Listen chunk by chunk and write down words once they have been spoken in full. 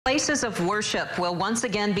Places of worship will once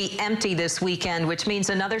again be empty this weekend, which means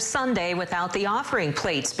another Sunday without the offering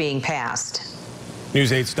plates being passed.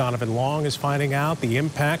 News 8's Donovan Long is finding out the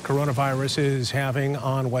impact coronavirus is having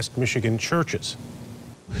on West Michigan churches.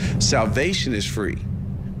 Salvation is free,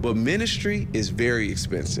 but ministry is very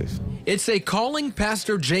expensive. It's a calling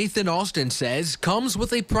Pastor Jathan Austin says comes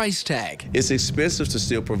with a price tag. It's expensive to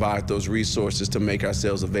still provide those resources to make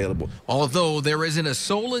ourselves available. Although there isn't a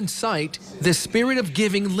soul in sight, the spirit of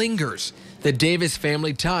giving lingers. The Davis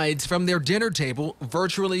family tithes from their dinner table,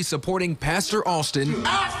 virtually supporting Pastor Austin.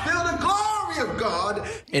 I feel the glory of God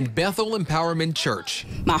In Bethel Empowerment Church.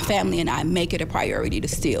 My family and I make it a priority to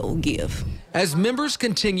still give. As members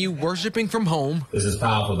continue worshiping from home, this is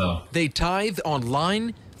powerful though. They tithe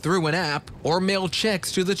online, through an app, or mail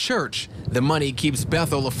checks to the church. The money keeps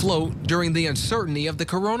Bethel afloat during the uncertainty of the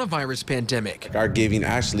coronavirus pandemic. Our giving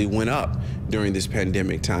actually went up during this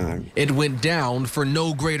pandemic time. It went down for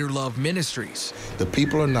No Greater Love Ministries. The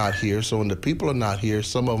people are not here, so when the people are not here,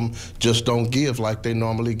 some of them just don't give like they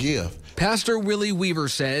normally give. Pastor Willie Weaver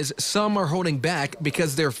says some are holding back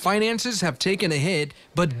because their finances have taken a hit,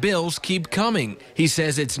 but bills keep coming. He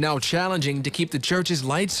says it's now challenging to keep the church's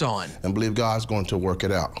lights on. And believe God's going to work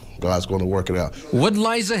it out. God's going to work it out. What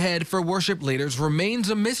lies ahead for worship leaders remains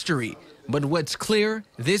a mystery. But what's clear,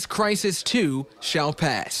 this crisis too shall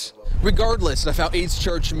pass. Regardless of how East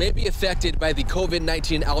Church may be affected by the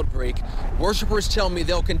COVID-19 outbreak, worshipers tell me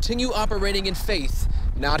they'll continue operating in faith,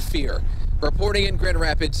 not fear. Reporting in Grand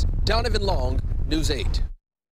Rapids, Donovan Long, News 8.